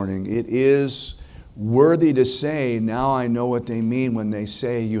morning. It is worthy to say, now I know what they mean when they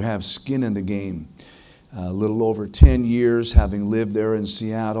say you have skin in the game. A little over 10 years having lived there in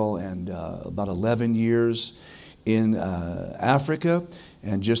Seattle and about 11 years in Africa.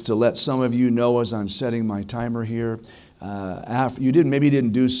 And just to let some of you know as I'm setting my timer here, you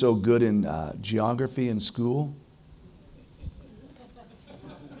didn't do so good in geography in school.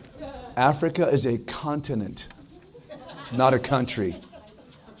 Africa is a continent, not a country.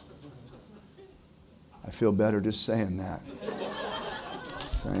 I feel better just saying that.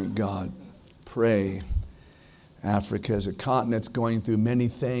 Thank God. Pray. Africa is a continent that's going through many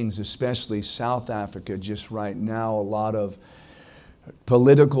things, especially South Africa just right now. A lot of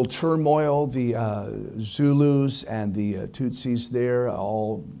political turmoil. The Zulus and the Tutsis there,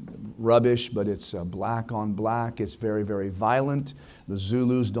 all rubbish, but it's black on black. It's very, very violent. The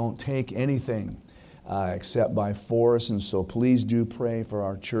Zulus don't take anything except by force, and so please do pray for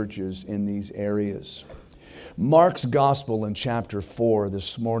our churches in these areas. Mark's Gospel in chapter 4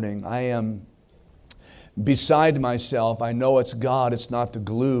 this morning. I am beside myself. I know it's God. It's not the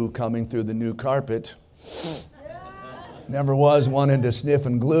glue coming through the new carpet. Never was wanting to sniff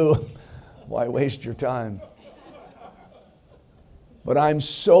and glue. Why waste your time? But I'm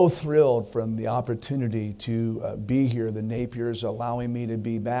so thrilled from the opportunity to be here. The Napiers allowing me to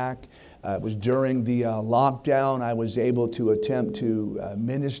be back. It was during the lockdown. I was able to attempt to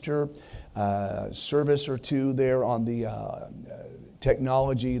minister service or two there on the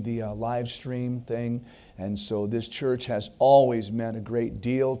technology, the live stream thing. And so this church has always meant a great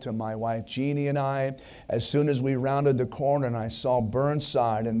deal to my wife Jeannie and I. As soon as we rounded the corner and I saw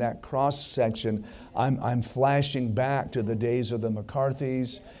Burnside and that cross section, I'm flashing back to the days of the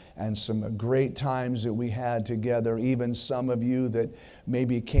McCarthys and some great times that we had together, even some of you that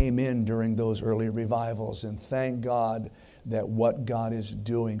maybe came in during those early revivals. And thank God that what God is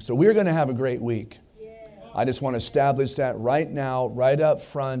doing. So we're going to have a great week. I just want to establish that right now, right up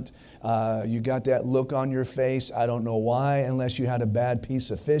front. You got that look on your face. I don't know why, unless you had a bad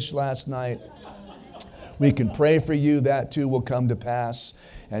piece of fish last night. We can pray for you. That too will come to pass.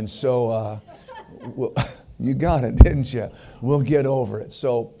 And so you got it, didn't you? We'll get over it.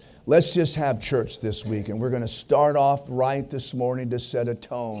 So let's just have church this week. And we're going to start off right this morning to set a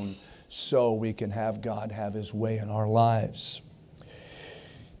tone so we can have God have His way in our lives.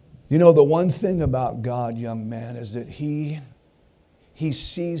 You know, the one thing about God, young man, is that He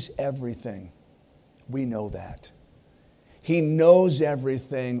sees everything. We know that. He knows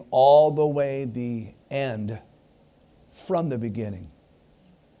everything all the way the end from the beginning.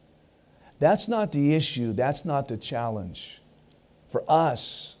 That's not the issue. That's not the challenge. For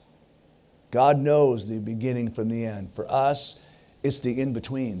us, God knows the beginning from the end. For us, it's the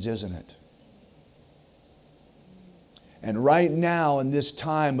in-betweens, isn't it? And right now, in this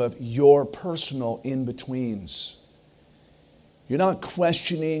time of your personal in-betweens, you're not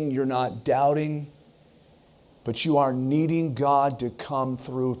questioning, you're not doubting, but you are needing God to come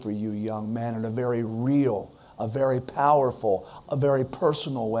through for you, young man, in a very real, a very powerful, a very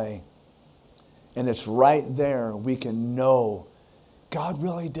personal way. And it's right there we can know God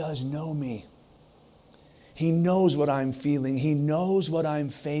really does know me. He knows what I'm feeling. He knows what I'm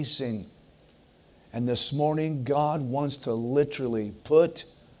facing. And this morning, God wants to literally put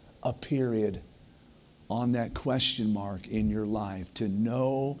a period on that question mark in your life, to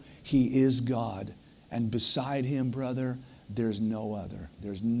know He is God. And beside Him, brother, there's no other.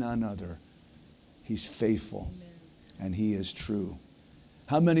 There's none other. He's faithful. Amen. And He is true.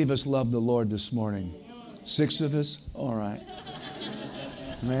 How many of us love the Lord this morning? 6 of us? All right.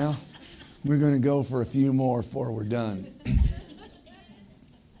 Well, we're going to go for a few more before we're done.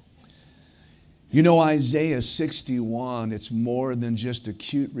 You know, Isaiah 61, it's more than just a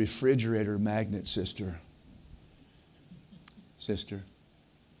cute refrigerator magnet, sister. Sister.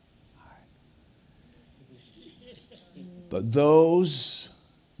 But those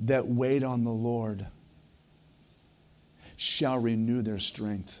that wait on the Lord shall renew their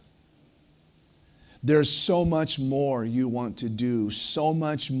strength. There's so much more you want to do, so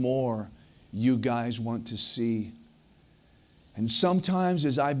much more you guys want to see. And sometimes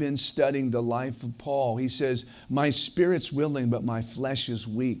as I've been studying the life of Paul, he says, my spirit's willing, but my flesh is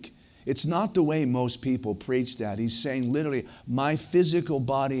weak. It's not the way most people preach that. He's saying literally, my physical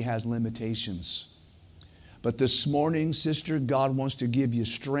body has limitations. But this morning, sister, God wants to give you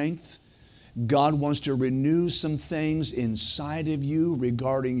strength. God wants to renew some things inside of you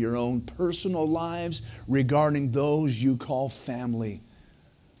regarding your own personal lives, regarding those you call family.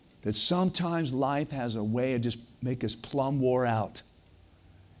 That sometimes life has a way of just make us plumb wore out.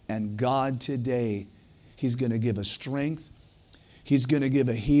 And God today, He's going to give us strength. He's going to give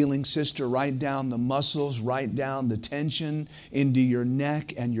a healing, sister, right down the muscles, right down the tension into your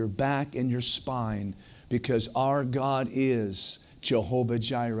neck and your back and your spine, because our God is Jehovah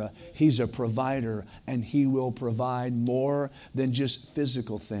Jireh. He's a provider, and He will provide more than just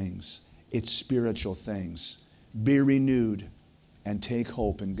physical things. It's spiritual things. Be renewed and take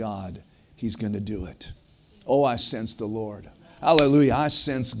hope in God. He's going to do it. Oh, I sense the Lord. Hallelujah. I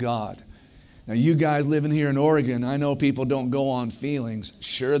sense God. Now, you guys living here in Oregon, I know people don't go on feelings.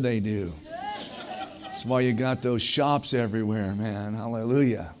 Sure they do. That's why you got those shops everywhere, man.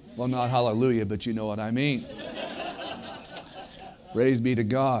 Hallelujah. Well, not hallelujah, but you know what I mean. Praise be to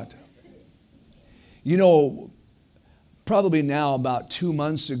God. You know, probably now about 2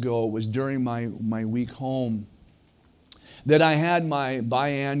 months ago, it was during my week home, that I had my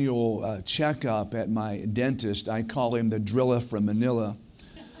biannual checkup at my dentist. I call him the Drilla from Manila,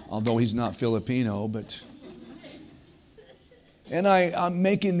 although he's not Filipino, but... And I'm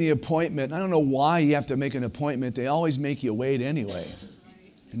making the appointment. I don't know why you have to make an appointment. They always make you wait anyway.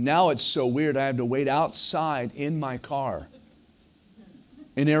 And now it's so weird. I have to wait outside in my car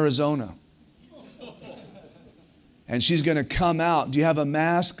in Arizona. And she's going to come out. Do you have a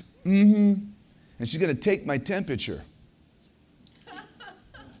mask? Mm-hmm. And she's going to take my temperature.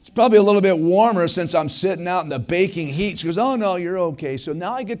 It's probably a little bit warmer since I'm sitting out in the baking heat. She goes, oh, no, you're okay. So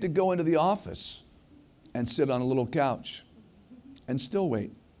now I get to go into the office and sit on a little couch and still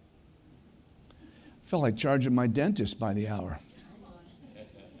wait. I felt like charging my dentist by the hour.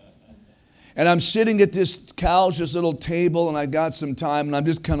 And I'm sitting at this couch, this little table, and I got some time, and I'm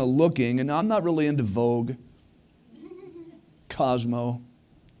just kind of looking, and I'm not really into Vogue, Cosmo.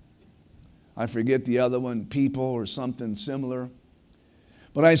 I forget the other one, People or something similar.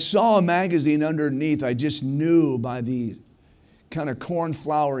 But I saw a magazine underneath. I just knew by the kind of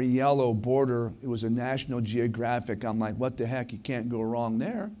cornflower yellow border, it was a National Geographic. I'm like, what the heck? You can't go wrong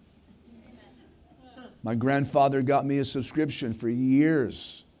there. My grandfather got me a subscription for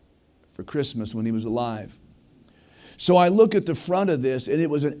years for Christmas when he was alive. So I look at the front of this, and it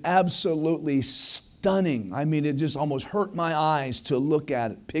was an absolutely stunning, I mean, it just almost hurt my eyes to look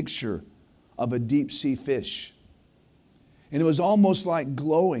at it, picture of a deep sea fish. And it was almost like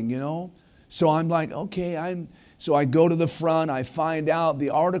glowing, you know. So I'm like, okay, so I go to the front, I find out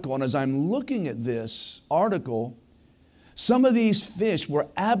the article, and as I'm looking at this article, some of these fish were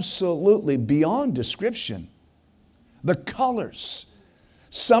absolutely beyond description. The colors,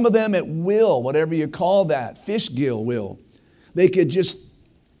 some of them at will, whatever you call that, fish gill will, they could just,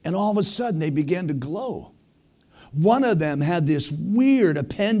 and all of a sudden they began to glow. One of them had this weird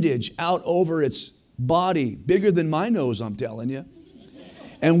appendage out over its body, bigger than my nose, I'm telling you.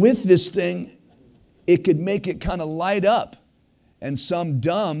 And with this thing, it could make it kind of light up. And some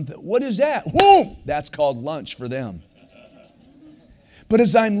dumb, what is that? Whoa! That's called lunch for them. But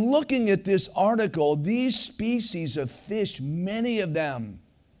as I'm looking at this article, these species of fish, many of them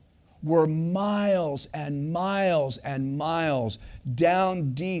were miles and miles and miles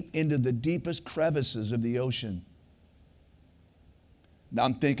down deep into the deepest crevices of the ocean. Now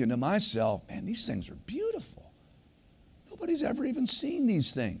I'm thinking to myself, man, these things are beautiful. Nobody's ever even seen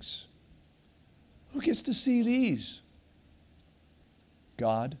these things. Who gets to see these?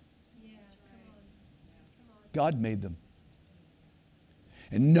 God. God made them.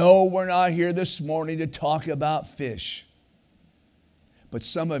 And no, we're not here this morning to talk about fish. But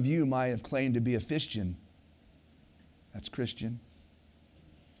some of you might have claimed to be a Fishtian. That's Christian.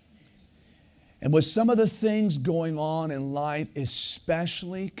 And with some of the things going on in life,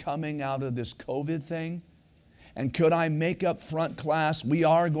 especially coming out of this COVID thing, and could I make up front, class, we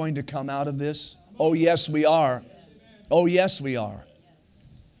are going to come out of this. Oh, yes, we are. Oh, yes, we are.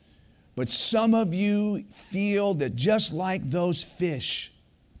 But some of you feel that just like those fish,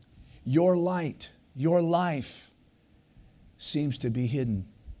 your light, your life seems to be hidden.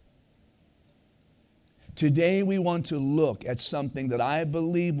 Today we want to look at something that I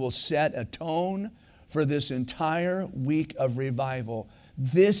believe will set a tone for this entire week of revival.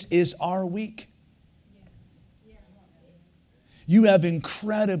 This is our week. You have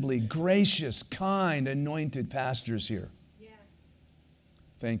incredibly gracious, kind, anointed pastors here.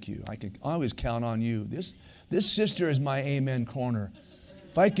 Thank you. I can always count on you. This sister is my amen corner.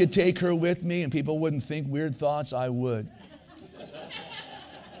 If I could take her with me and people wouldn't think weird thoughts, I would.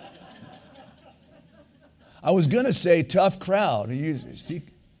 I was going to say tough crowd.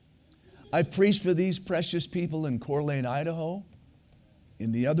 I've preached for these precious people in Coeur d'Alene, Idaho,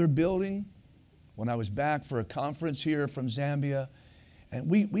 in the other building, when I was back for a conference here from Zambia. And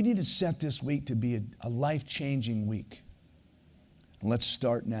we need to set this week to be a life-changing week. And let's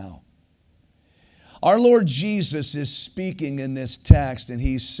start now. Our Lord Jesus is speaking in this text, and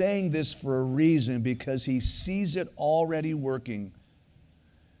He's saying this for a reason, because He sees it already working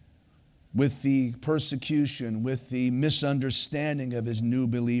with the persecution, with the misunderstanding of His new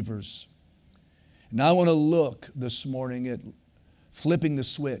believers. And I want to look this morning at flipping the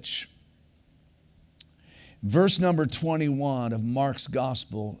switch. Verse number 21 of Mark's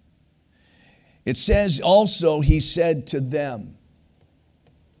Gospel, it says, also He said to them,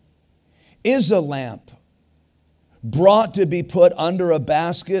 is a lamp brought to be put under a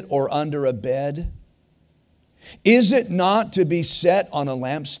basket or under a bed? Is it not to be set on a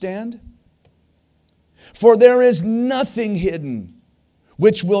lampstand? For there is nothing hidden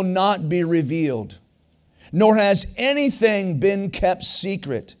which will not be revealed, nor has anything been kept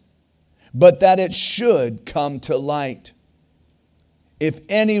secret, but that it should come to light. If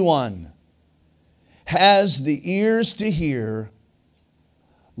anyone has the ears to hear,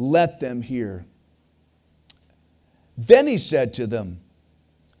 let them hear. Then He said to them,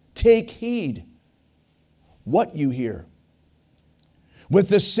 take heed what you hear. With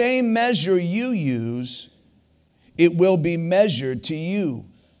the same measure you use, it will be measured to you.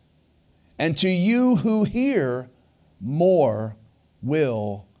 And to you who hear, more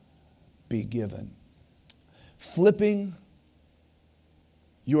will be given. Flipping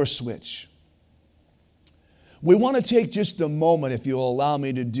your switch. We want to take just a moment, if you'll allow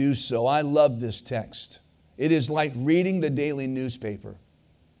me to do so. I love this text. It is like reading the daily newspaper.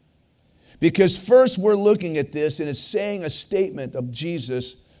 Because first we're looking at this, and it's saying a statement of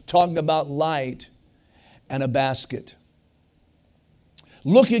Jesus talking about light and a basket.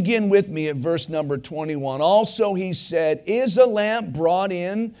 Look again with me at verse number 21. Also He said, is a lamp brought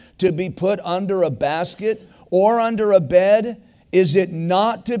in to be put under a basket or under a bed? Is it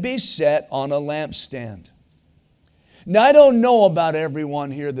not to be set on a lampstand? Now, I don't know about everyone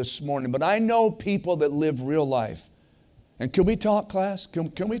here this morning, but I know people that live real life. And can we talk, class?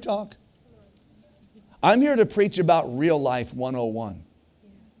 Can we talk? I'm here to preach about real life 101.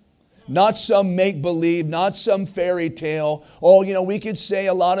 Not some make-believe, not some fairy tale. Oh, we could say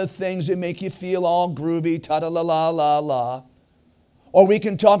a lot of things that make you feel all groovy, ta-da-la-la-la-la. Or we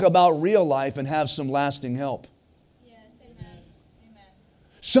can talk about real life and have some lasting help. Yes, amen. Amen.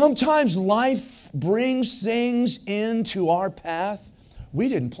 Sometimes life brings things into our path we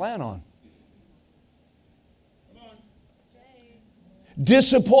didn't plan on. That's right.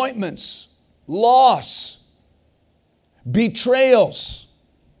 Disappointments, loss, betrayals,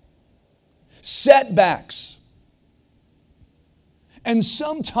 setbacks. And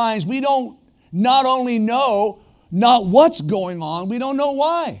sometimes we don't not only know not what's going on, we don't know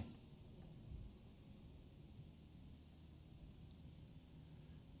why.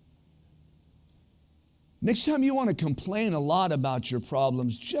 Next time you want to complain a lot about your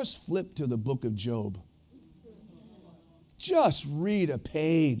problems, just flip to the book of Job. Just read a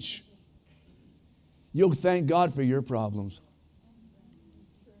page. You'll thank God for your problems.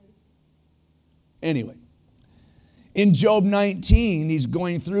 Anyway, in Job 19, he's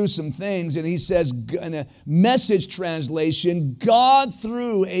going through some things, and he says, in a Message translation, God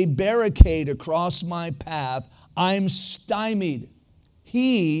threw a barricade across my path. I'm stymied.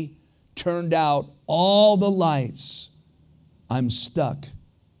 He turned out all the lights. I'm stuck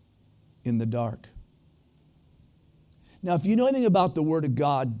in the dark. Now, if you know anything about the Word of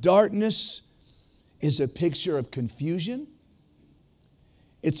God, darkness is a picture of confusion.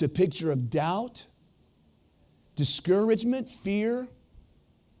 It's a picture of doubt, discouragement, fear.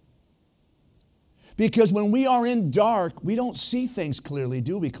 Because when we are in dark, we don't see things clearly,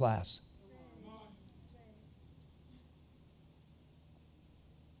 do we, class?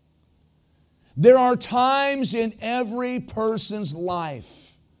 There are times in every person's life.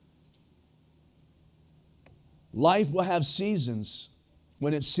 Life will have seasons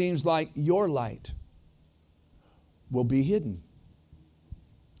when it seems like your light will be hidden.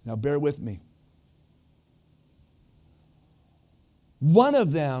 Now bear with me. One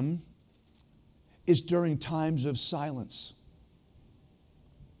of them is during times of silence.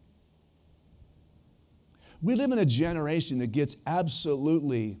 We live in a generation that gets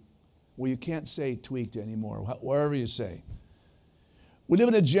absolutely, well, you can't say tweaked anymore, wherever you say. We live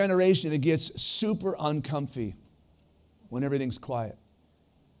in a generation that gets super uncomfy when everything's quiet.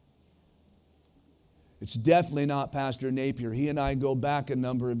 It's definitely not Pastor Napier. He and I go back a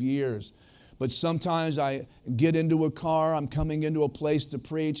number of years. But sometimes I get into a car, I'm coming into a place to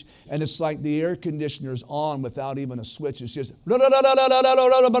preach, and it's like the air conditioner's on without even a switch. It's just people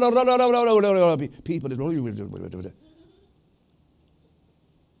just.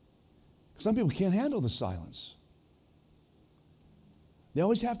 Some people can't handle the silence. They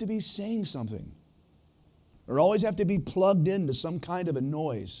always have to be saying something. or always have to be plugged into some kind of a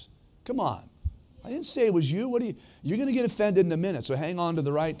noise. Come on. I didn't say it was you. You're going to get offended in a minute, so hang on to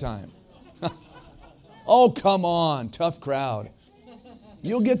the right time. Oh, come on, tough crowd.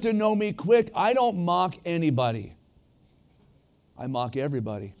 You'll get to know me quick. I don't mock anybody. I mock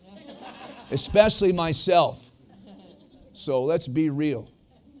everybody, especially myself. So let's be real.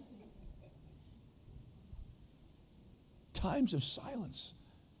 Times of silence.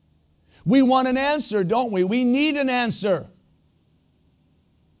 We want an answer, don't we? We need an answer.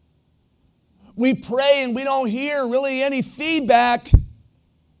 We pray and we don't hear really any feedback.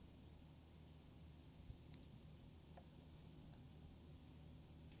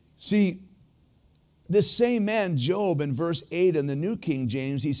 See, this same man, Job, in verse 8 in the New King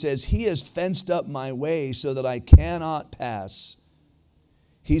James, he says, He has fenced up my way so that I cannot pass.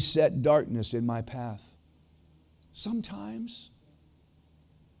 He set darkness in my path. Sometimes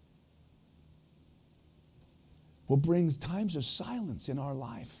will bring times of silence in our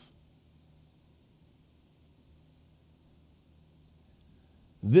life.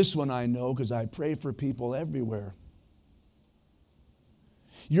 This one I know because I pray for people everywhere.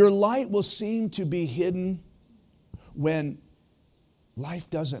 Your light will seem to be hidden when life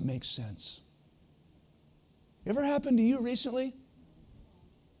doesn't make sense. Ever happened to you recently?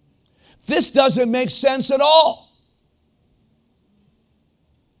 This doesn't make sense at all.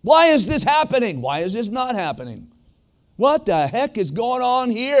 Why is this happening? Why is this not happening? What the heck is going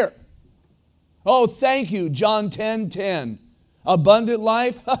on here? Oh, thank you, John 10:10. Abundant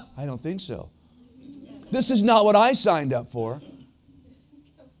life? I don't think so. This is not what I signed up for.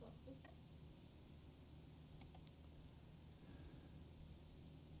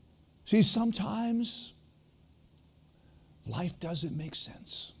 See, sometimes life doesn't make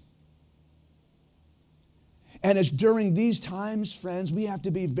sense. And it's during these times, friends, we have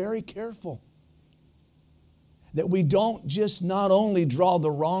to be very careful that we don't just not only draw the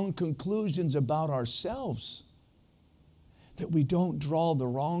wrong conclusions about ourselves, that we don't draw the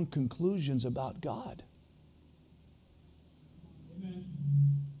wrong conclusions about God. Amen.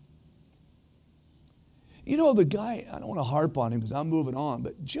 You know, the guy, I don't want to harp on him because I'm moving on,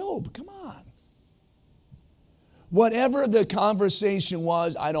 but Job, come on. Whatever the conversation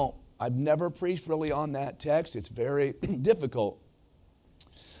was, I've never preached really on that text. It's very difficult.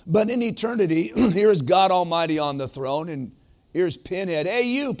 But in eternity, here's God Almighty on the throne, and here's Pinhead. Hey,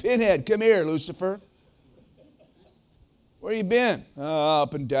 you, Pinhead, come here, Lucifer. Where you been?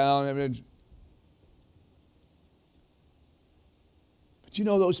 Up and down. But you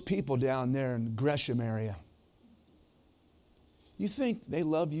know those people down there in the Gresham area, you think they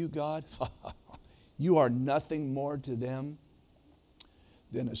love you, God? You are nothing more to them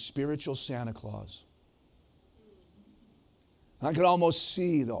than a spiritual Santa Claus. I could almost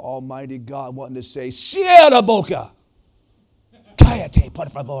see the Almighty God wanting to say, Cierra boca! Cállate, por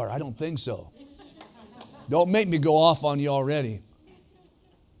favor. I don't think so. Don't make me go off on you already.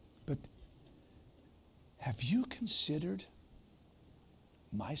 But have you considered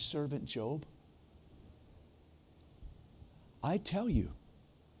my servant Job? I tell you,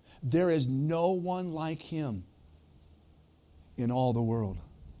 there is no one like him in all the world.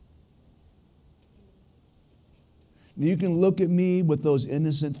 You can look at me with those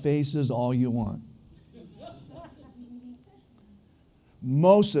innocent faces all you want.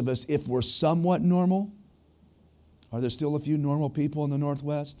 Most of us, if we're somewhat normal, are there still a few normal people in the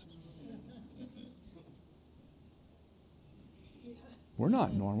Northwest? We're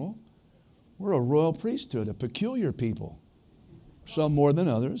not normal. We're a royal priesthood, a peculiar people. Some more than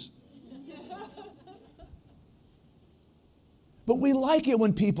others. But we like it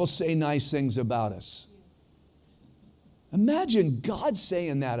when people say nice things about us. Imagine God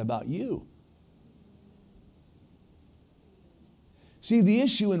saying that about you. See, the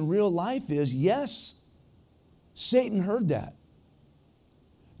issue in real life is, yes, Satan heard that.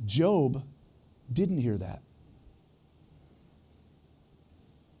 Job didn't hear that.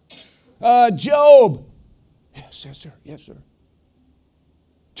 Job. Yes, yes, sir. Yes, sir.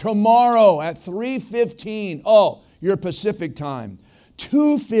 Tomorrow at 3:15. Oh, your Pacific time.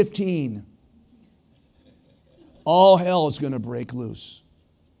 2:15. All hell is going to break loose.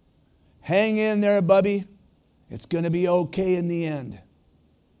 Hang in there, Bubby. It's going to be okay in the end.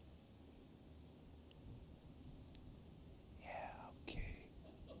 Yeah, okay.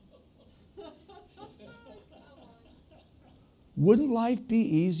 Wouldn't life be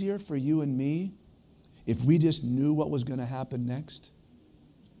easier for you and me if we just knew what was going to happen next?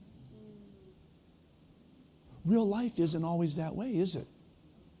 Real life isn't always that way, is it?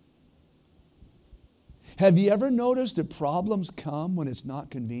 Have you ever noticed that problems come when it's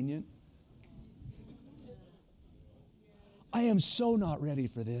not convenient? I am so not ready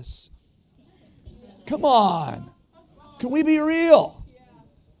for this. Come on. Can we be real?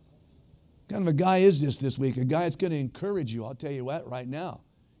 What kind of a guy is this week? A guy that's going to encourage you. I'll tell you what, right now.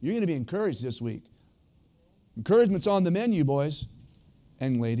 You're going to be encouraged this week. Encouragement's on the menu, boys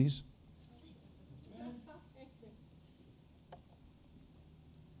and ladies.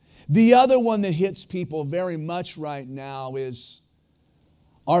 The other one that hits people very much right now is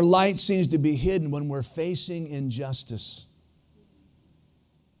our light seems to be hidden when we're facing injustice.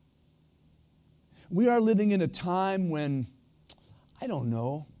 We are living in a time when, I don't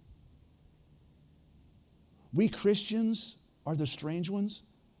know, we Christians are the strange ones.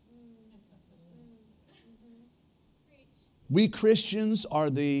 We Christians are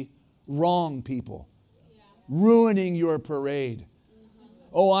the wrong people, ruining your parade.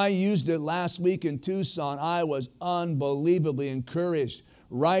 Oh, I used it last week in Tucson. I was unbelievably encouraged.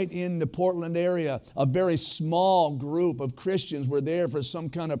 Right in the Portland area, a very small group of Christians were there for some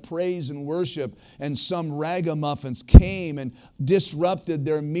kind of praise and worship, and some ragamuffins came and disrupted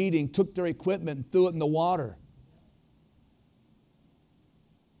their meeting, took their equipment and threw it in the water.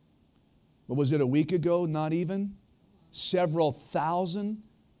 What was it, a week ago? Not even. Several thousand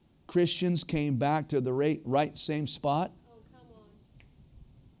Christians came back to the right same spot. Oh, come on.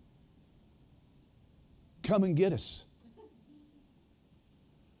 Come and get us.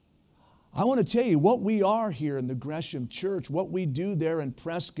 I want to tell you what we are here in the Gresham Church, what we do there in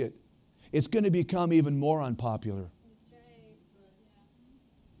Prescott, it's going to become even more unpopular. That's right.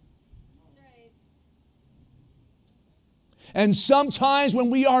 That's right. And sometimes when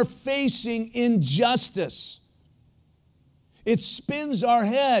we are facing injustice, it spins our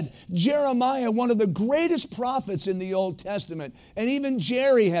head. Jeremiah, one of the greatest prophets in the Old Testament, and even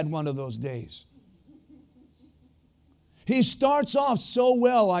Jerry had one of those days. He starts off so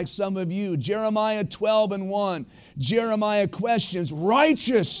well, like some of you. Jeremiah 12:1. Jeremiah questions,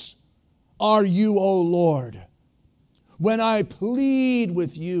 "Righteous are you, O Lord, when I plead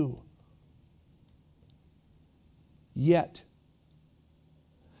with you. Yet,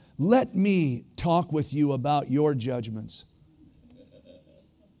 let me talk with you about your judgments.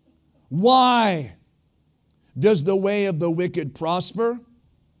 Why does the way of the wicked prosper?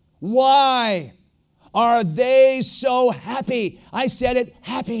 Why are they so happy?" I said it,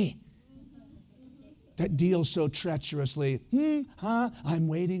 happy. That deals so treacherously. I'm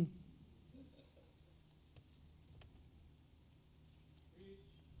waiting.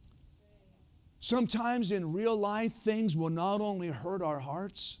 Sometimes in real life, things will not only hurt our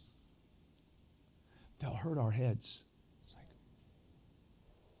hearts, they'll hurt our heads. It's like,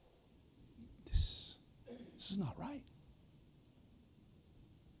 this is not right.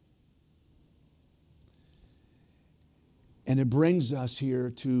 And it brings us here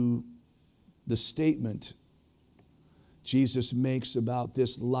to the statement Jesus makes about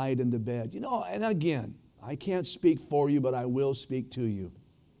this light in the bed. You know, and again, I can't speak for you, but I will speak to you.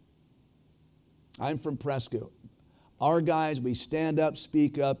 I'm from Prescott. Our guys, we stand up,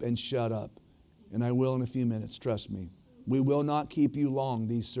 speak up, and shut up. And I will in a few minutes, trust me. We will not keep you long,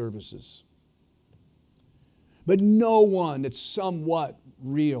 these services. But no one, it's somewhat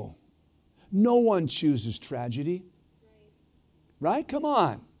real. No one chooses tragedy. Right? Come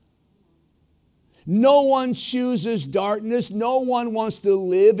on. No one chooses darkness. No one wants to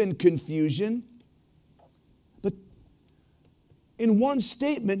live in confusion. But in one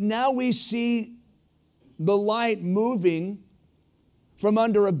statement, now we see the light moving from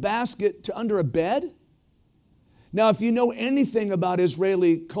under a basket to under a bed. Now, if you know anything about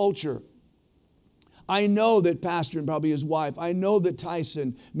Israeli culture, I know that Pastor and probably his wife, I know that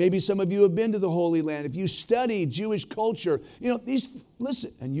Tyson, maybe some of you have been to the Holy Land. If you study Jewish culture, you know,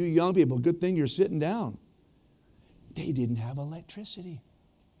 listen, and you young people, good thing you're sitting down. They didn't have electricity.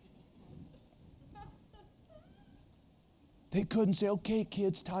 They couldn't say, "Okay,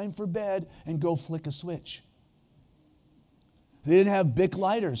 kids, time for bed," and go flick a switch. They didn't have Bic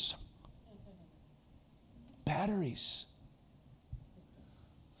lighters. Batteries.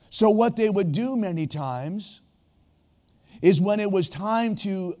 So what they would do many times is when it was time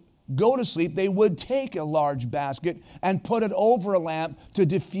to go to sleep, they would take a large basket and put it over a lamp to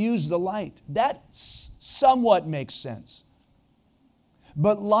diffuse the light. That somewhat makes sense.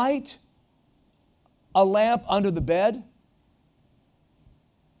 But light a lamp under the bed?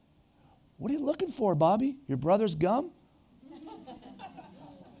 What are you looking for, Bobby? Your brother's gum?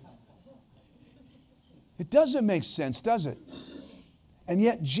 It doesn't make sense, does it? And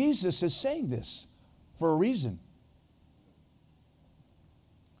yet Jesus is saying this for a reason.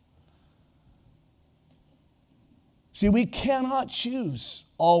 See, we cannot choose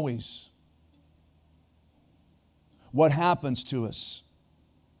always what happens to us.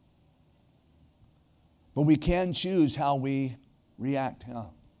 But we can choose how we react. Huh?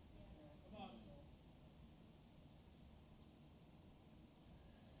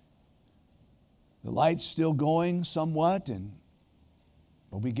 The light's still going somewhat,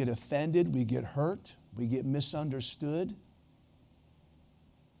 but we get offended, we get hurt, we get misunderstood.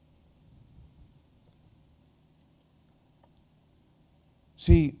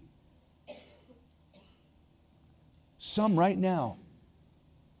 See, some right now,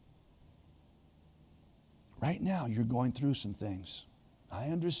 you're going through some things. I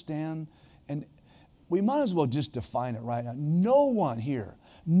understand, and we might as well just define it right now. No one here,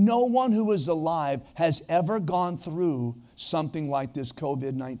 no one who is alive has ever gone through something like this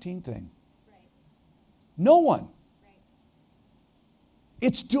COVID-19 thing. Right. No one. Right.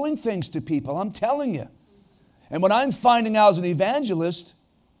 It's doing things to people, I'm telling you. And what I'm finding out as an evangelist,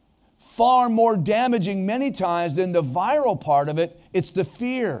 far more damaging many times than the viral part of it, it's the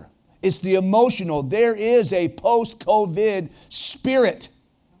fear. It's the emotional. There is a post-COVID spirit.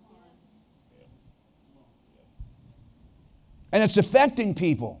 And it's affecting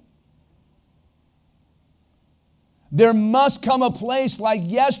people. There must come a place like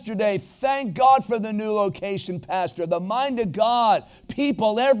yesterday. Thank God for the new location, Pastor. The mind of God,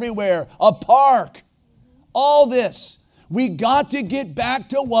 people everywhere, a park, all this. We got to get back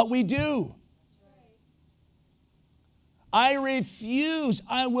to what we do. I refuse.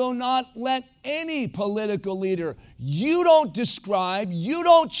 I will not let any political leader. You don't describe, you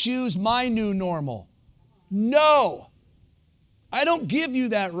don't choose my new normal. No. I don't give you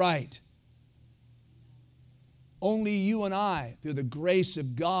that right. Only you and I, through the grace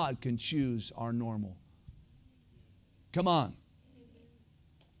of God, can choose our normal. Come on.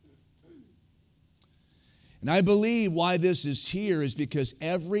 And I believe why this is here is because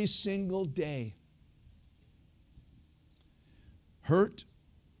every single day, hurt,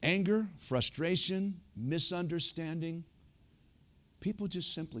 anger, frustration, misunderstanding, people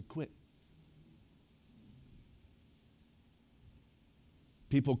just simply quit.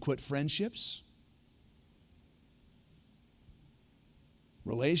 People quit friendships,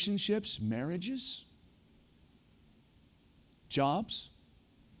 relationships, marriages, jobs,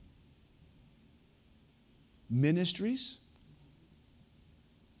 ministries,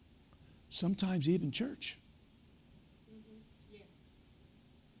 sometimes even church. Yes.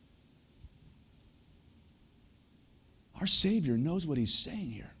 Our Savior knows what He's saying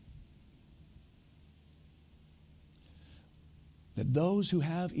here. That those who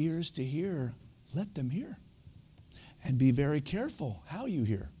have ears to hear, let them hear. And be very careful how you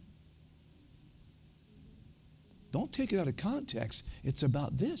hear. Don't take it out of context. It's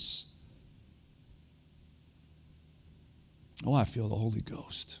about this. Oh, I feel the Holy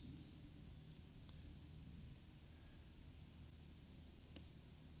Ghost.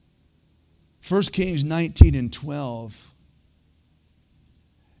 First Kings 19 and 12.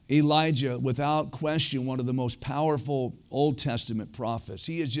 Elijah, without question, one of the most powerful Old Testament prophets.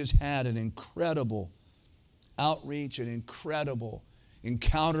 He has just had an incredible outreach, an incredible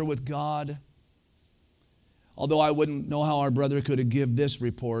encounter with God. Although I wouldn't know how our brother could have given this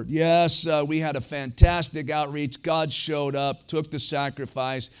report. Yes, we had a fantastic outreach. God showed up, took the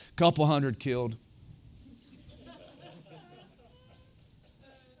sacrifice, couple hundred killed.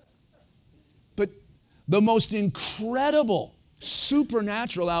 But the most incredible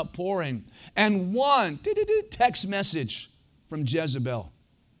supernatural outpouring, and one text message from Jezebel.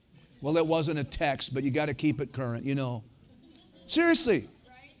 Well, it wasn't a text, but you got to keep it current, you know. Seriously.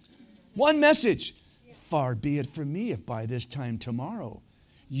 One message. Far be it from me if by this time tomorrow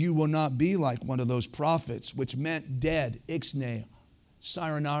you will not be like one of those prophets, which meant dead, ixnay,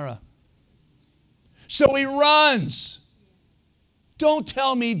 sayonara. So he runs. Don't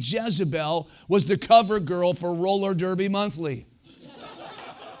tell me Jezebel was the cover girl for Roller Derby Monthly.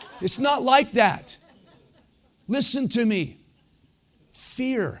 It's not like that. Listen to me.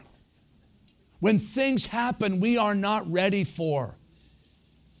 Fear. When things happen we are not ready for.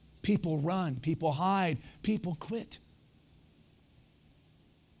 People run, people hide, people quit.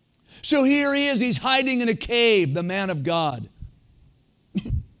 So here he is, he's hiding in a cave, the man of God.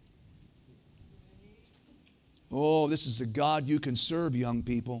 Oh, this is a God you can serve, young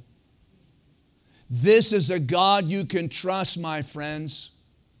people. This is a God you can trust, my friends.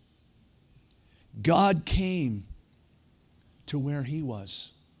 God came to where he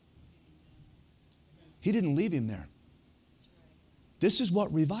was. He didn't leave him there. This is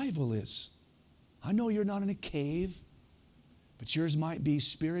what revival is. I know you're not in a cave, but yours might be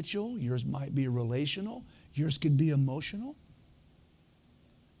spiritual, yours might be relational, yours could be emotional.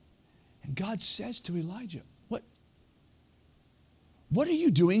 And God says to Elijah, What are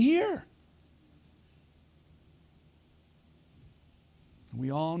you doing here?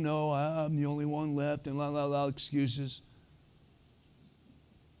 We all know I'm the only one left and excuses.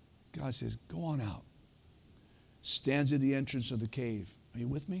 God says, go on out. Stands at the entrance of the cave. Are you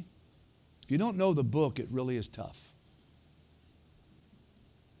with me? If you don't know the book, it really is tough.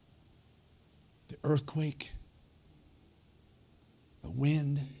 The earthquake, the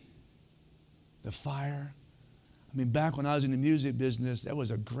wind, the fire. I mean, back when I was in the music business, that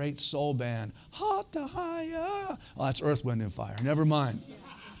was a great soul band. Hot to higher. Oh, that's Earth, Wind, and Fire. Never mind.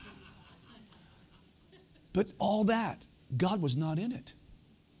 But all that, God was not in it.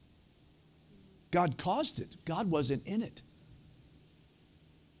 God caused it. God wasn't in it.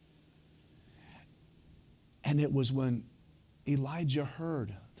 And it was when Elijah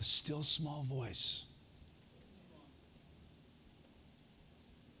heard the still small voice.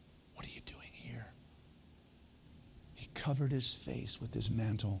 What are you doing here? He covered his face with his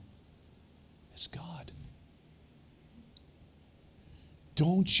mantle. It's God.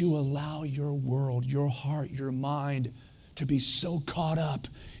 Don't you allow your world, your heart, your mind to be so caught up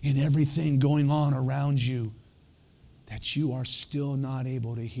in everything going on around you that you are still not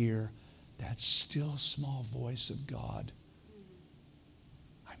able to hear that still small voice of God.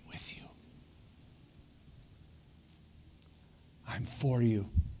 I'm with you. I'm for you.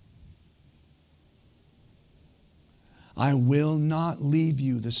 I will not leave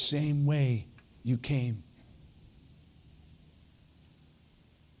you the same way you came.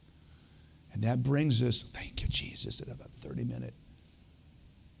 And that brings us, thank you, Jesus, at about 30 minutes.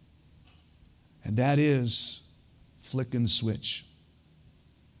 And that is flick and switch.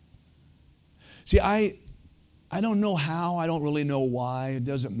 See, I don't know how, I don't really know why, it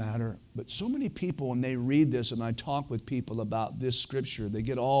doesn't matter. But so many people, when they read this and I talk with people about this scripture, they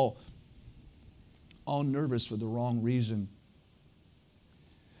get all nervous for the wrong reason.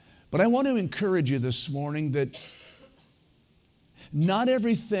 But I want to encourage you this morning that not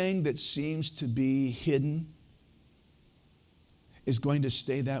everything that seems to be hidden is going to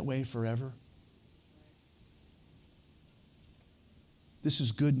stay that way forever. This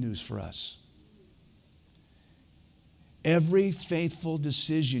is good news for us. Every faithful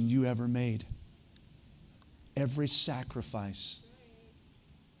decision you ever made, every sacrifice,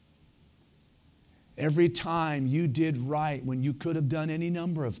 every time you did right when you could have done any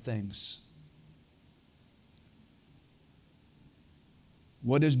number of things,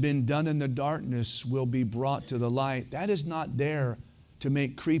 what has been done in the darkness will be brought to the light. That is not there to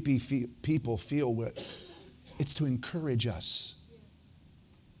make creepy people feel what. It's to encourage us.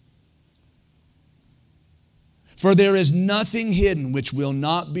 For there is nothing hidden which will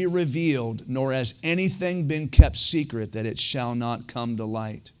not be revealed, nor has anything been kept secret that it shall not come to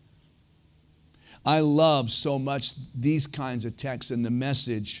light. I love so much these kinds of texts in the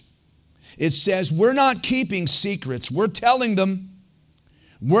Message. It says, we're not keeping secrets. We're telling them.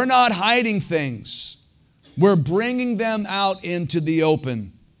 We're not hiding things. We're bringing them out into the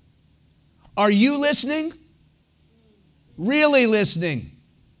open. Are you listening? Really listening?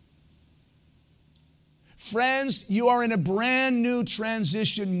 Friends, you are in a brand new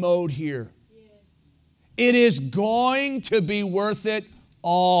transition mode here. Yes. It is going to be worth it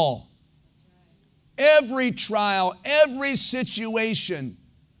all. That's right. Every trial, every situation,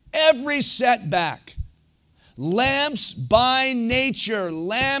 every setback. Lamps by nature,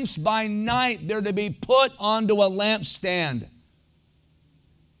 lamps by night, they're to be put onto a lampstand.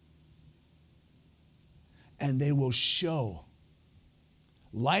 And they will show.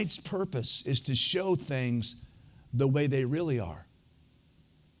 Light's purpose is to show things the way they really are.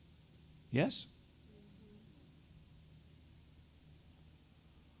 Yes?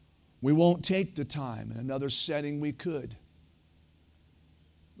 We won't take the time. In another setting we could.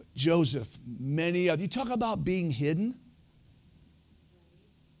 Joseph, many of you talk about being hidden.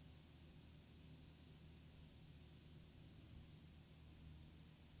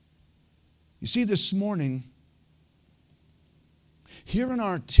 You see, this morning, here in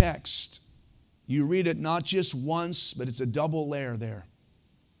our text, you read it not just once, but it's a double layer there.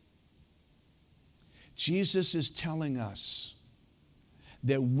 Jesus is telling us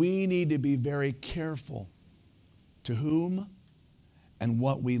that we need to be very careful to whom and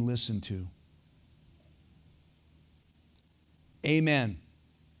what we listen to. Amen.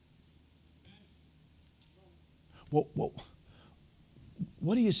 What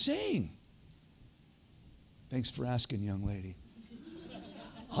are you saying? Thanks for asking, young lady.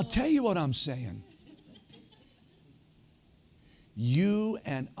 I'll tell you what I'm saying. You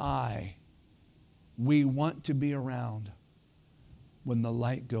and I, we want to be around when the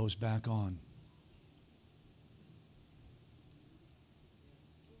light goes back on.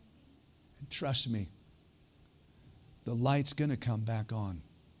 trust me, the light's going to come back on.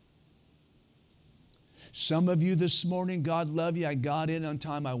 Some of you this morning, God love you. I got in on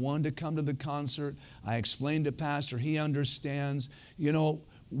time. I wanted to come to the concert. I explained to Pastor. He understands. You know,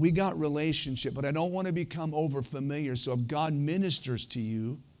 we got relationship, but I don't want to become over familiar. So if God ministers to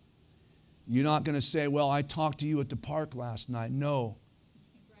you, you're not going to say, well, I talked to you at the park last night. No.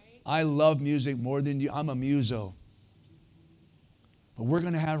 Right. I love music more than you. I'm a muso. But we're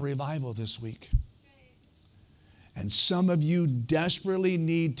going to have revival this week. And some of you desperately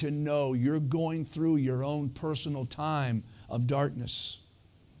need to know you're going through your own personal time of darkness.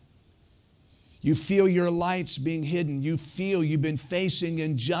 You feel your light's being hidden. You feel you've been facing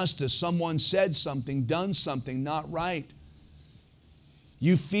injustice. Someone said something, done something not right.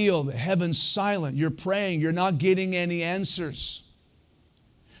 You feel that heaven's silent. You're praying. You're not getting any answers.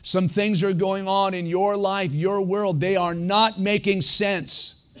 Some things are going on in your life, your world. They are not making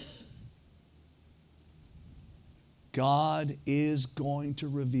sense. God is going to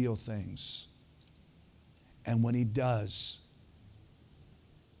reveal things. And when He does,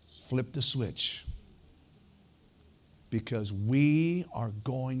 flip the switch. Because we are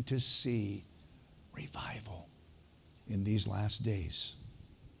going to see revival in these last days.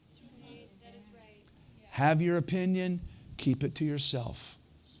 That is right. Yeah. Have your opinion, keep it to yourself.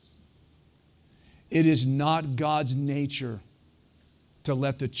 It is not God's nature to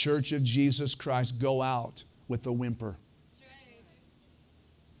let the church of Jesus Christ go out with a whimper. That's right.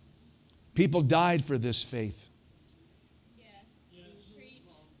 People died for this faith. Yes. Preach.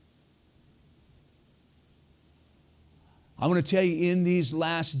 I want to tell you, in these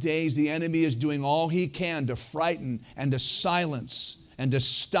last days, the enemy is doing all he can to frighten and to silence and to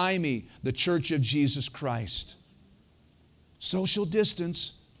stymie the church of Jesus Christ. Social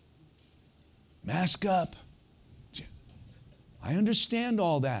distance. Mask up. I understand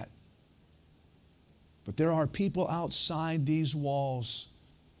all that. But there are people outside these walls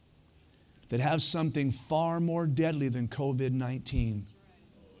that have something far more deadly than COVID-19.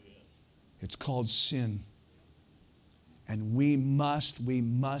 It's called sin. And we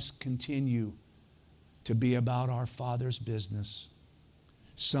must continue to be about our Father's business.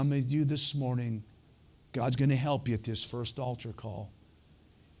 Some of you this morning, God's going to help you at this first altar call.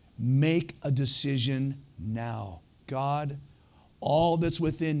 Make a decision now. God, all that's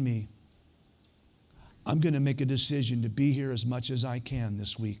within me, I'm going to make a decision to be here as much as I can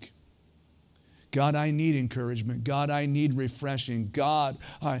this week. God, I need encouragement. God, I need refreshing. God,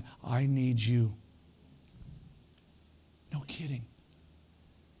 I need you. No kidding.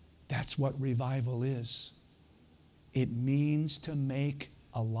 That's what revival is. It means to make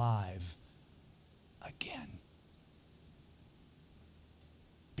alive again.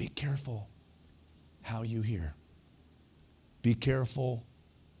 Be careful how you hear. Be careful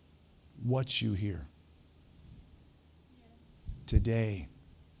what you hear. Today,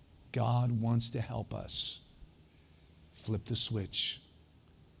 God wants to help us flip the switch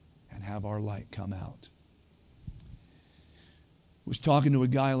and have our light come out. I was talking to a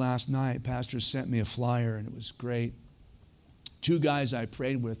guy last night. Pastor sent me a flyer, and it was great. Two guys I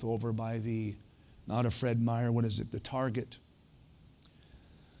prayed with over by not a Fred Meyer, what is it, the Target.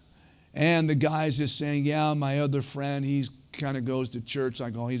 And the guy's just saying, yeah, my other friend, he kind of goes to church. I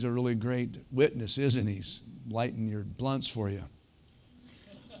go, he's a really great witness, isn't he? He's lighting your blunts for you.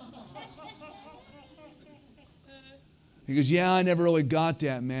 He goes, yeah, I never really got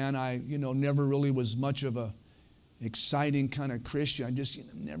that, man. I, never really was much of a exciting kind of Christian. I just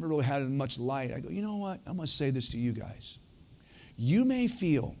never really had much light. I go, you know what? I'm going to say this to you guys. You may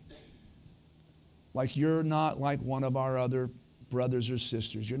feel like you're not like one of our other brothers or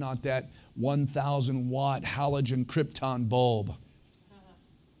sisters. You're not that 1,000 watt halogen krypton bulb.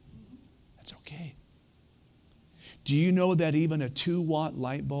 That's okay. Do you know that even a 2 watt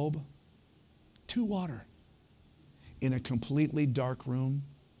light bulb, 2 water, in a completely dark room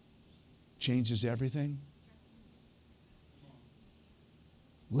changes everything?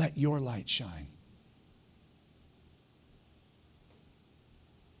 Let your light shine.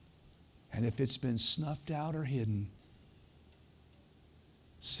 And if it's been snuffed out or hidden,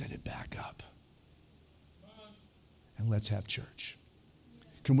 set it back up. And let's have church.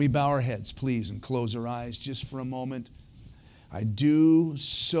 Can we bow our heads, please, and close our eyes just for a moment? I do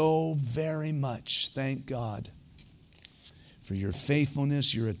so very much thank God for your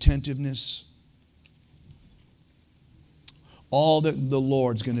faithfulness, your attentiveness, all that the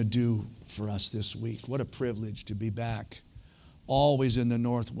Lord's going to do for us this week. What a privilege to be back, always in the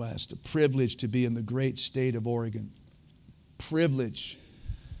Northwest, a privilege to be in the great state of Oregon, privilege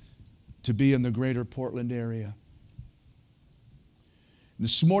to be in the greater Portland area.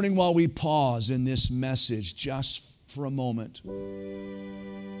 This morning, while we pause in this message just for a moment,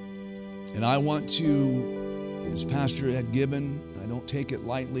 and I want to, as Pastor had given, I don't take it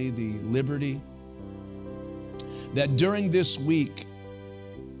lightly, the liberty that during this week,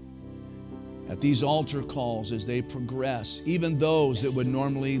 at these altar calls as they progress, even those that would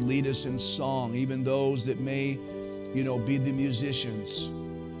normally lead us in song, even those that may, be the musicians,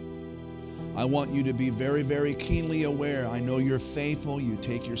 I want you to be very, very keenly aware. I know you're faithful, you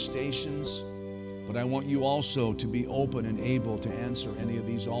take your stations, but I want you also to be open and able to answer any of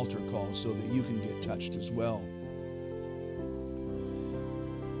these altar calls so that you can get touched as well.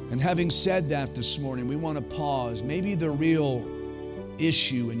 And having said that this morning, we want to pause. Maybe the real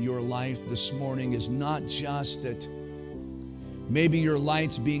issue in your life this morning is not just that maybe your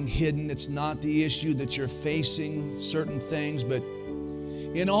light's being hidden. It's not the issue that you're facing certain things, but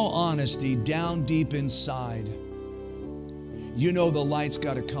in all honesty, down deep inside, you know the light's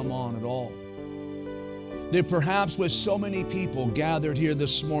got to come on at all. That perhaps with so many people gathered here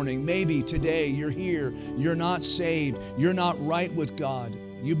this morning, maybe today you're here, you're not saved, you're not right with God.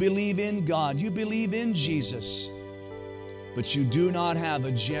 You believe in God, you believe in Jesus, but you do not have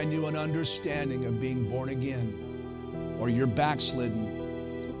a genuine understanding of being born again, or you're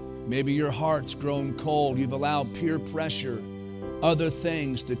backslidden. Maybe your heart's grown cold. You've allowed peer pressure, other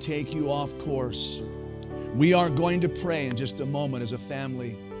things to take you off course. We are going to pray in just a moment as a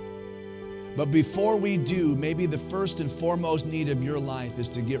family. But before we do, maybe the first and foremost need of your life is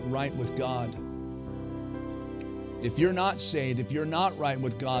to get right with God. If you're not saved, if you're not right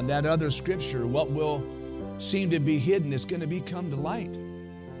with God, that other scripture, what will seem to be hidden, is going to become the light.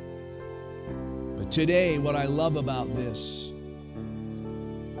 But today, what I love about this,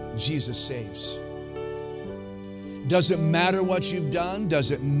 Jesus saves. Doesn't matter what you've done,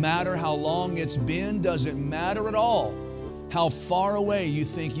 doesn't matter how long it's been, doesn't matter at all how far away you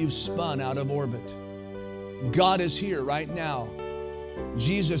think you've spun out of orbit. God is here right now.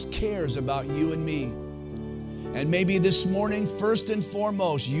 Jesus cares about you and me. And maybe this morning, first and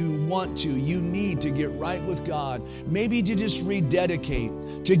foremost, you need to get right with God. Maybe to just rededicate,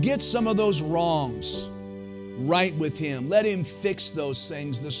 to get some of those wrongs right with Him. Let Him fix those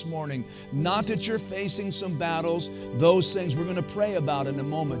things this morning. Not that you're facing some battles, those things we're going to pray about in a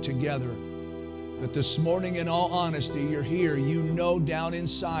moment together. But this morning, in all honesty, you're here. You know down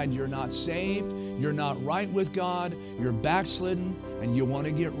inside you're not saved, you're not right with God, you're backslidden, and you want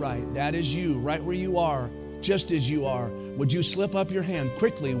to get right. That is you, right where you are. Just as you are. Would you slip up your hand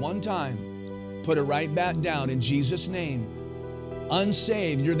quickly one time? Put it right back down in Jesus' name.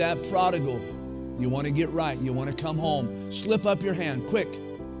 Unsaved, you're that prodigal. You want to get right. You want to come home. Slip up your hand, quick.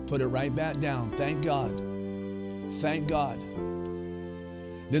 Put it right back down. Thank God. Thank God.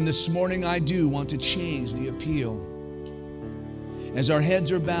 Then this morning I do want to change the appeal. As our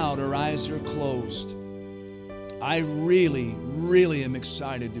heads are bowed, our eyes are closed, I really, really am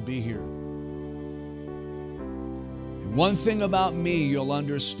excited to be here. One thing about me you'll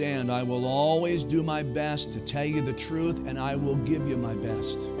understand, I will always do my best to tell you the truth, and I will give you my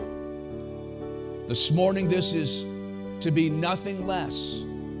best. This morning, this is to be nothing less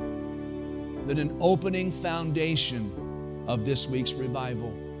than an opening foundation of this week's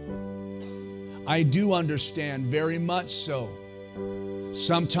revival. I do understand very much so.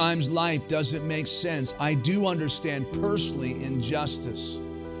 Sometimes life doesn't make sense. I do understand personally injustice.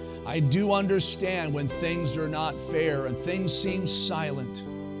 I do understand when things are not fair and things seem silent.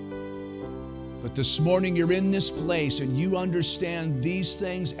 But this morning you're in this place and you understand these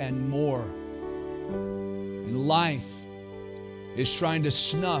things and more. And life is trying to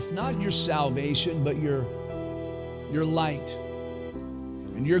snuff not your salvation, but your light.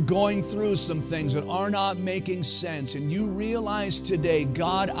 And you're going through some things that are not making sense. And you realize today,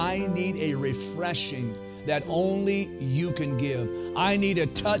 God, I need a refreshing that only you can give. I need a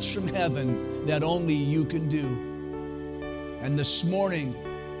touch from heaven that only you can do. And this morning,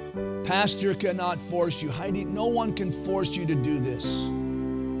 Pastor cannot force you. Heidi, no one can force you to do this.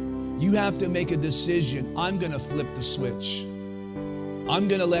 You have to make a decision. I'm going to flip the switch. I'm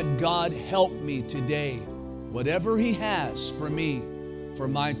going to let God help me today. Whatever He has for me, for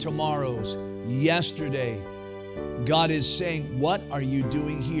my tomorrows, yesterday, God is saying, what are you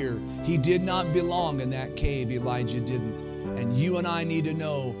doing here? He did not belong in that cave. Elijah didn't. And you and I need to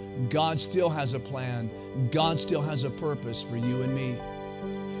know God still has a plan. God still has a purpose for you and me.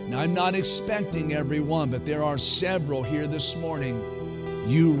 Now, I'm not expecting everyone, but there are several here this morning.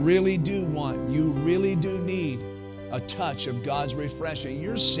 You really do need a touch of God's refreshing.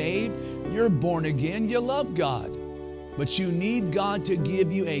 You're saved, you're born again, you love God. But you need God to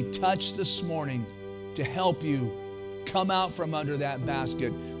give you a touch this morning to help you come out from under that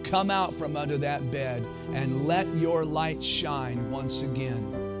basket, come out from under that bed, and let your light shine once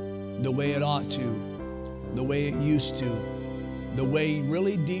again the way it ought to, the way it used to, the way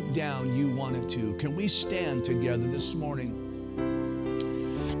really deep down you want it to. Can we stand together this morning?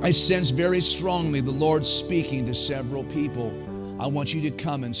 I sense very strongly the Lord speaking to several people. I want you to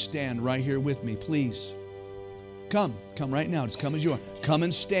come and stand right here with me, please. Come right now. Just come as you are. Come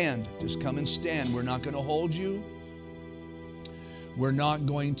and stand. Just come and stand. We're not going to hold you. We're not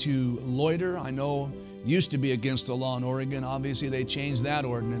going to loiter. I know used to be against the law in Oregon. Obviously, they changed that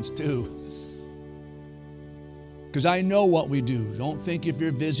ordinance too. Because I know what we do. Don't think if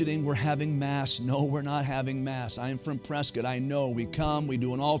you're visiting, we're having Mass. No, we're not having Mass. I'm from Prescott. I know. We come, we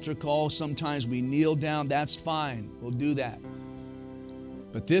do an altar call. Sometimes we kneel down. That's fine. We'll do that.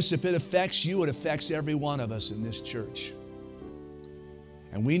 But this, if it affects you, it affects every one of us in this church.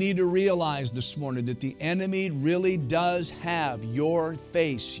 And we need to realize this morning that the enemy really does have your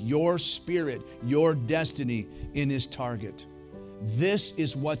face, your spirit, your destiny in his target. This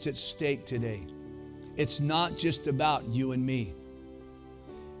is what's at stake today. It's not just about you and me.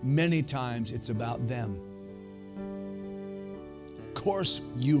 Many times it's about them. Of course,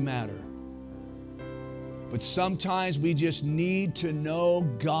 you matter. But sometimes we just need to know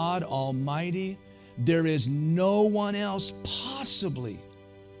God Almighty. There is no one else possibly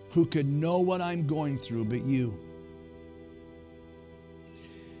who could know what I'm going through but you.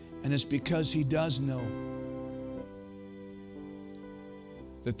 And it's because He does know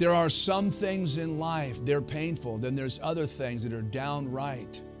that there are some things in life, they're painful. Then there's other things that are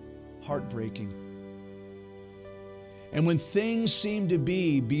downright heartbreaking. And when things seem to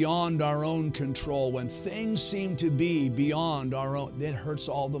be beyond our own control, when things seem to be beyond our own, it hurts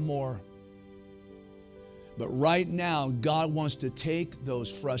all the more. But right now, God wants to take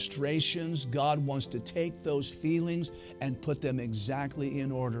those frustrations, God wants to take those feelings and put them exactly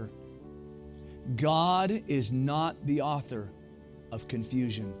in order. God is not the author of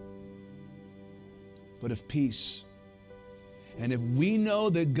confusion, but of peace. And if we know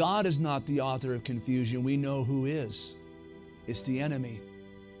that God is not the author of confusion, we know who is. It's the enemy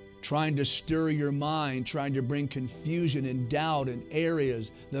trying to stir your mind, trying to bring confusion and doubt in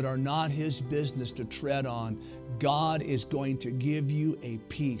areas that are not His business to tread on. God is going to give you a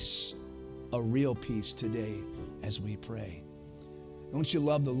peace, a real peace today as we pray. Don't you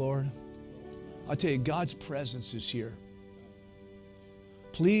love the Lord? I'll tell you, God's presence is here.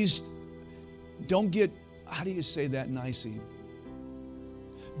 Please don't get, how do you say that nicely?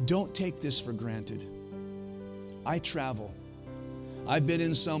 Don't take this for granted. I travel. I've been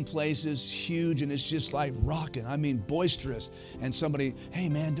in some places huge and it's just like rocking. I mean, boisterous. And somebody, hey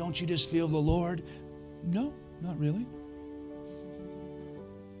man, don't you just feel the Lord? No, not really.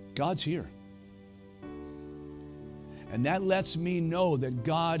 God's here. And that lets me know that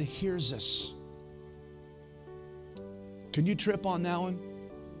God hears us. Can you trip on that one?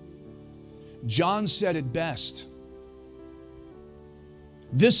 John said it best.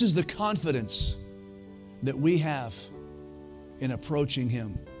 This is the confidence that we have in approaching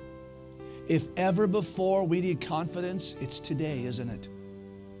Him. If ever before we need confidence, it's today, isn't it?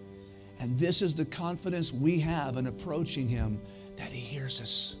 And this is the confidence we have in approaching Him, that He hears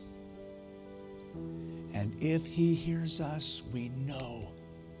us. And if He hears us, we know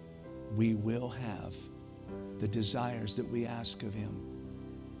we will have the desires that we ask of Him.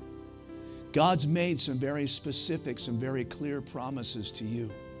 God's made some very specific, some very clear promises to you.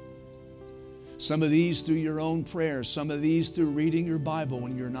 Some of these through your own prayers, some of these through reading your Bible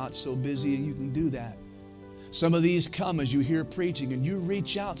when you're not so busy and you can do that. Some of these come as you hear preaching and you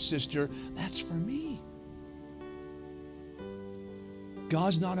reach out, sister, that's for me.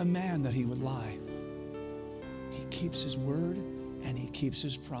 God's not a man that He would lie. He keeps His word and He keeps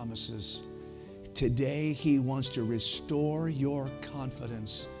His promises. Today, He wants to restore your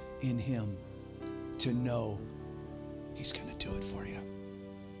confidence in Him, to know He's going to do it for you.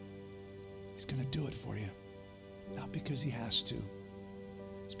 He's going to do it for you. Not because He has to.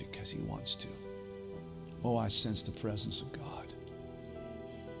 It's because He wants to. Oh, I sense the presence of God.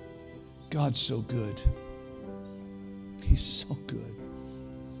 God's so good. He's so good.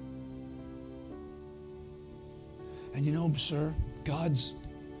 And you know, sir, God's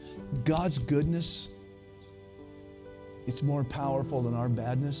goodness, it's more powerful than our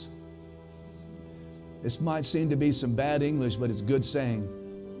badness. This might seem to be some bad English, but it's good saying.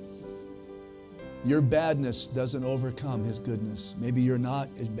 Your badness doesn't overcome His goodness. Maybe you're not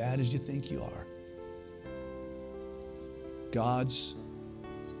as bad as you think you are. God's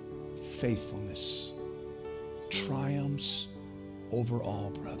faithfulness triumphs over all,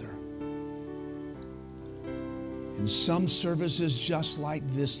 brother. In some services just like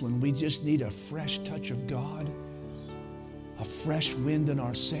this one, we just need a fresh touch of God, a fresh wind in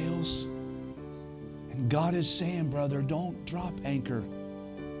our sails. And God is saying, brother, don't drop anchor.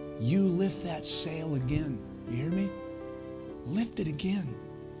 You lift that sail again. You hear me? Lift it again.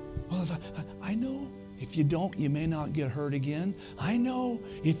 Well, I know if you don't, you may not get hurt again. I know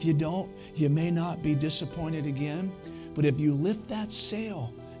if you don't, you may not be disappointed again. But if you lift that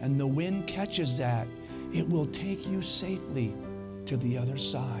sail and the wind catches that, it will take you safely to the other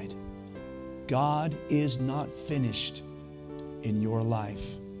side. God is not finished in your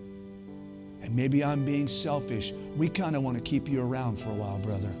life. And maybe I'm being selfish. We kind of want to keep you around for a while,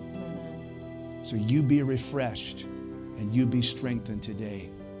 brother. So you be refreshed and you be strengthened today.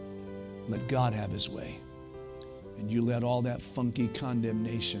 Let God have his way. And you let all that funky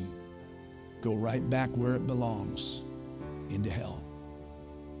condemnation go right back where it belongs, into hell.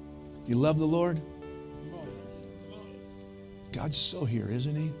 You love the Lord? God's so here,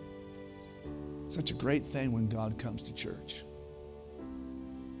 isn't he? Such a great thing when God comes to church.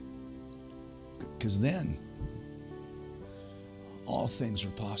 Because then, all things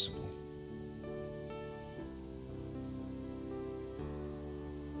are possible.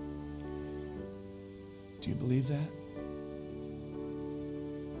 Do you believe that?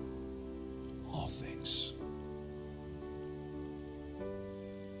 All things.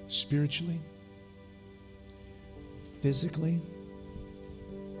 Spiritually, physically,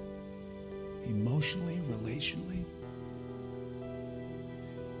 emotionally, relationally.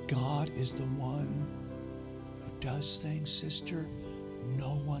 God is the one who does things, sister,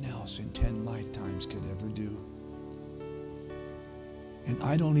 no one else in 10 lifetimes could ever do. And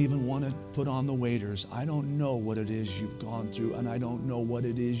I don't even want to put on the waiters. I don't know what it is you've gone through, and I don't know what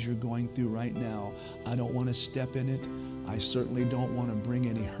it is you're going through right now. I don't want to step in it. I certainly don't want to bring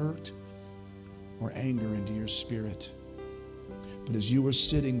any hurt or anger into your spirit. But as you were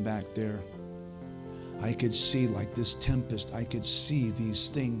sitting back there, I could see, like this tempest, I could see these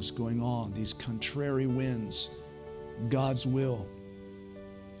things going on, these contrary winds, God's will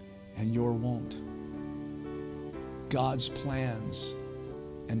and your won't, God's plans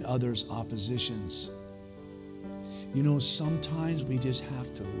and others' oppositions. You know, sometimes we just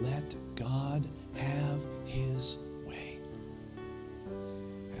have to let God have his way.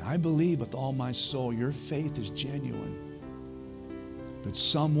 And I believe with all my soul, your faith is genuine. But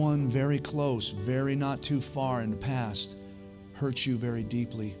someone very close, very not too far in the past, hurt you very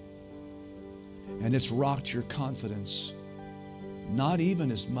deeply. And it's rocked your confidence. Not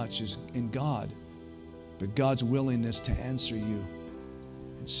even as much as in God, but God's willingness to answer you.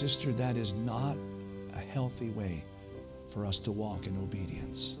 And sister, that is not a healthy way for us to walk in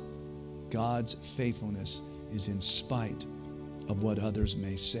obedience. God's faithfulness is in spite of what others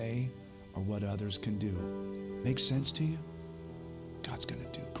may say or what others can do. Make sense to you? God's going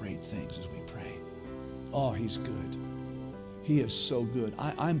to do great things as we pray. Oh, he's good. He is so good.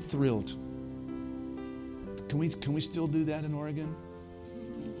 I'm thrilled. Can we still do that in Oregon?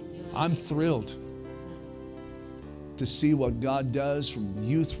 I'm thrilled to see what God does from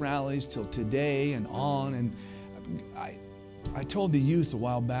youth rallies till today and on. And I told the youth a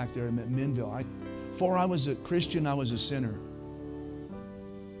while back there at Minville, before I was a Christian, I was a sinner.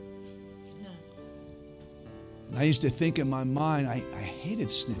 And I used to think in my mind, I hated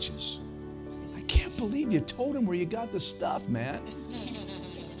snitches. I can't believe you told him where you got the stuff, man.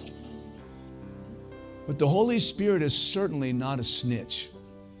 But the Holy Spirit is certainly not a snitch.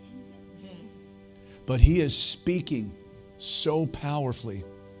 But he is speaking so powerfully,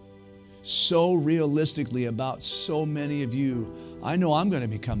 so realistically about so many of you. I know I'm going to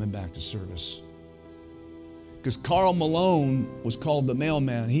be coming back to service. Because Carl Malone was called the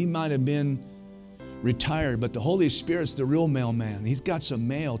mailman. He might have been retired, but the Holy Spirit's the real mailman. He's got some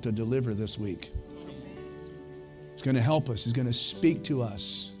mail to deliver this week. He's going to help us. He's going to speak to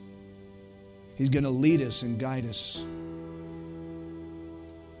us. He's going to lead us and guide us.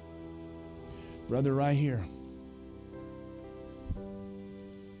 Brother, right here.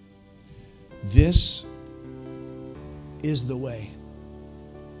 This is the way.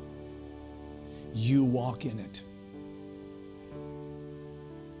 You walk in it.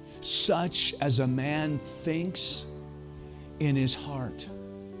 Such as a man thinks in his heart,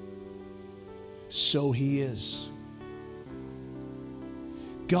 so he is.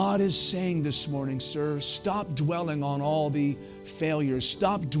 God is saying this morning, sir, stop dwelling on all the failures.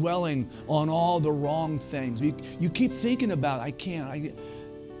 Stop dwelling on all the wrong things. You keep thinking about, I can't.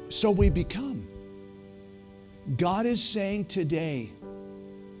 So we become. God is saying today,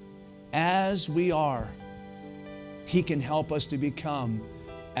 as we are, he can help us to become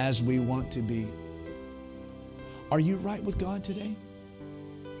as we want to be. Are you right with God today?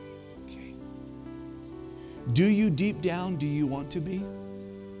 Okay. Do you deep down, do you want to be?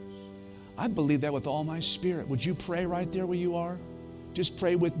 I believe that with all my spirit. Would you pray right there where you are? Just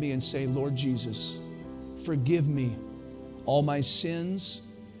pray with me and say, Lord Jesus, forgive me all my sins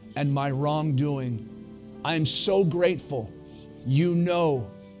and my wrongdoing. I am so grateful you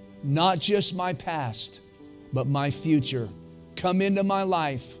know not just my past, but my future. Come into my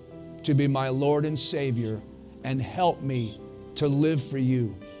life to be my Lord and Savior and help me to live for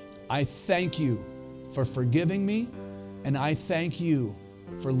you. I thank you for forgiving me, and I thank you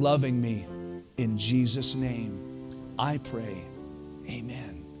for loving me. In Jesus' name, I pray.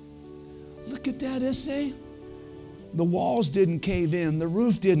 Amen. Look at that essay. The walls didn't cave in. The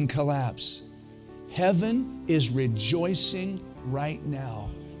roof didn't collapse. Heaven is rejoicing right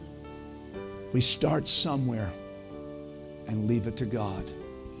now. We start somewhere and leave it to God.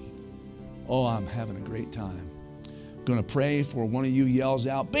 Oh, I'm having a great time. I'm going to pray for one of you yells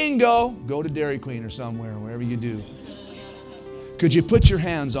out, bingo, go to Dairy Queen or somewhere, wherever you do. Could you put your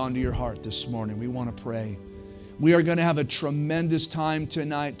hands onto your heart this morning? We want to pray. We are going to have a tremendous time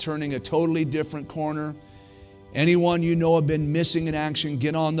tonight, turning a totally different corner. Anyone you know have been missing in action,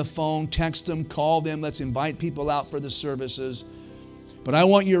 get on the phone, text them, call them. Let's invite people out for the services. But I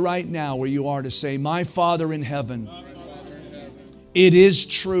want you right now where you are to say, my Father in heaven, it is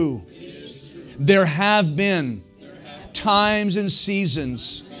true. There have been times and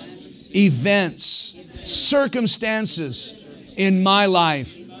seasons, events, circumstances in my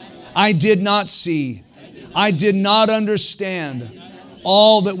life I did not see. I did not understand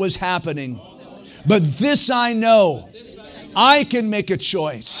all that was happening. But this I know, I can make a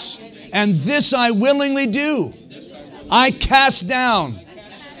choice. And this I willingly do. I cast down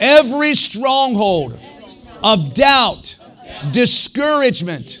every stronghold of doubt,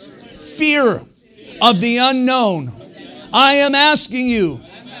 discouragement, fear of the unknown. I am asking you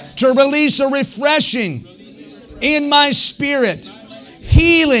to release a refreshing in my spirit,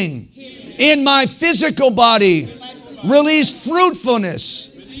 healing in my physical body, release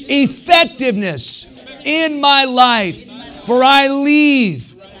fruitfulness, effectiveness in my life. For I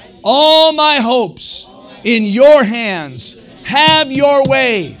leave all my hopes in your hands. Have your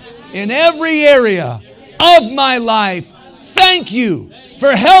way in every area of my life. Thank you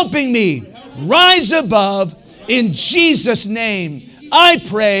for helping me rise above. In Jesus' name, I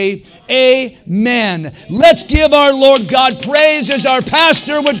pray, amen. Let's give our Lord God praise as our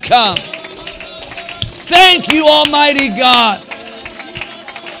pastor would come. Thank you, Almighty God.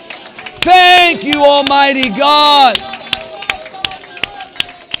 Thank you, Almighty God.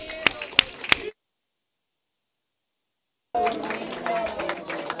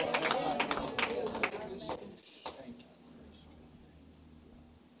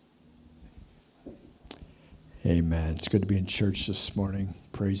 Amen. It's good to be in church this morning.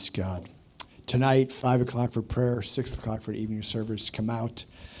 Praise God. Tonight, 5 o'clock for prayer, 6 o'clock for the evening service. Come out.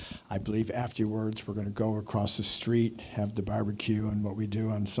 I believe afterwards we're going to go across the street, have the barbecue and what we do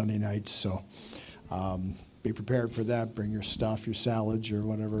on Sunday nights. So be prepared for that. Bring your stuff, your salads, your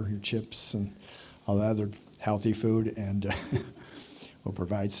whatever, your chips and all the other healthy food. And we'll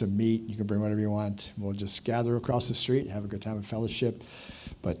provide some meat. You can bring whatever you want. We'll just gather across the street, have a good time of fellowship.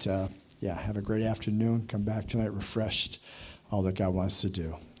 But yeah, have a great afternoon. Come back tonight refreshed, all that God wants to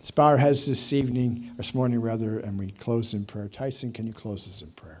do. Let's bow our heads this morning, and we close in prayer. Tyson, can you close us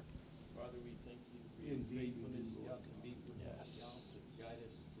in prayer?